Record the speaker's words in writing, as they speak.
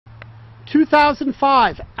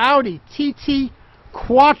2005 Audi TT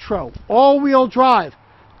Quattro, all-wheel drive,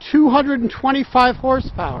 225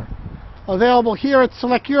 horsepower. Available here at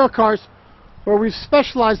Select Eurocars, where we've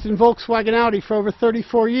specialized in Volkswagen Audi for over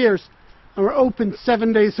 34 years, and we're open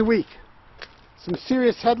 7 days a week. Some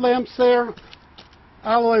serious headlamps there,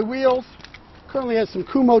 alloy wheels, currently has some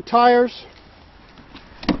Kumho tires,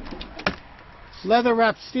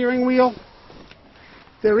 leather-wrapped steering wheel.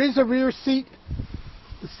 There is a rear seat.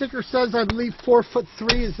 The sticker says, I believe,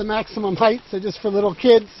 4'3" is the maximum height, so just for little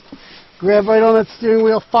kids. Grab right on that steering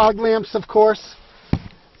wheel. Fog lamps, of course.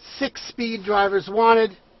 6-speed, drivers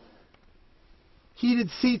wanted.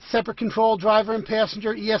 Heated seats, separate control, driver and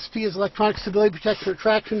passenger. ESP is electronic stability protector,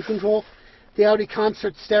 traction control. The Audi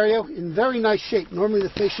concert stereo in very nice shape. Normally the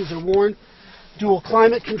fascias are worn. Dual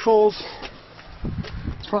climate controls.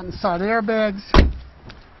 Front and side airbags.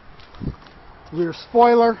 Rear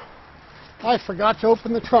spoiler. I forgot to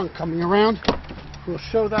open the trunk coming around. We'll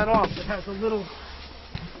show that off. It has a little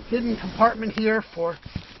hidden compartment here for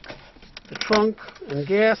the trunk and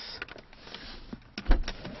gas.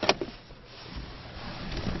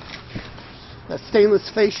 That stainless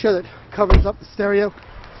fascia that covers up the stereo.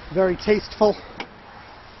 Very tasteful.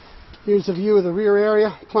 Here's a view of the rear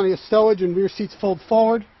area. Plenty of stowage, and rear seats fold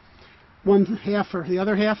forward. One half or the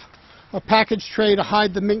other half. A package tray to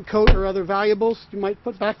hide the mink coat or other valuables you might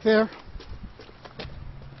put back there.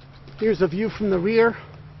 Here's a view from the rear.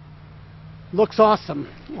 Looks awesome.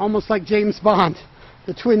 Almost like James Bond.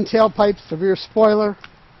 The twin tailpipes, the rear spoiler.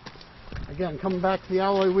 Again, coming back to the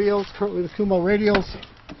alloy wheels, currently the Kumho radials.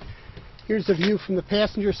 Here's a view from the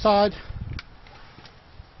passenger side.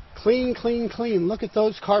 Clean, clean, clean. Look at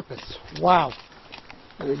those carpets. Wow.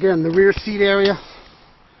 And again, the rear seat area.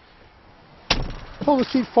 Pull the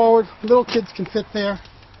seat forward. Little kids can fit there.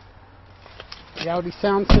 The Audi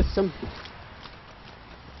sound system.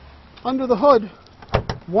 Under the hood,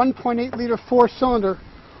 1.8 liter 4-cylinder,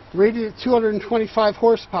 rated at 225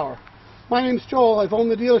 horsepower. My name's Joel. I've owned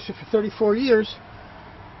the dealership for 34 years.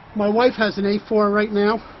 My wife has an A4 right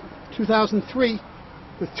now, 2003,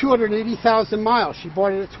 with 280,000 miles. She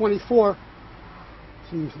bought it at 24.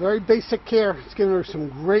 Some very basic care. It's given her some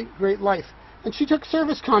great, great life. And she took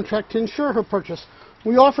service contract to insure her purchase.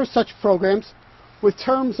 We offer such programs with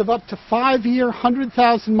terms of up to 5-year,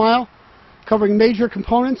 100,000 mile, covering major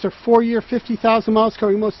components, or 4-year, 50,000 miles,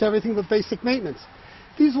 covering most everything but basic maintenance.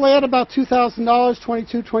 These will add about $2,000,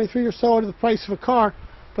 $22,000, $23,000 or so to the price of a car,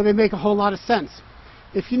 but they make a whole lot of sense.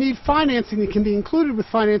 If you need financing, it can be included with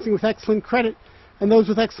financing with excellent credit, and those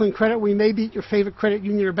with excellent credit, we may beat your favorite credit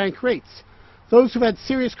union or bank rates. Those who've had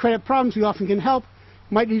serious credit problems, we often can help.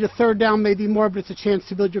 Might need a third down, maybe more, but it's a chance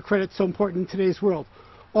to build your credit, so important in today's world.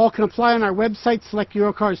 All can apply on our website,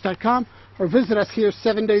 selecteurocars.com, or visit us here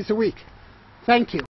 7 days a week. Thank you.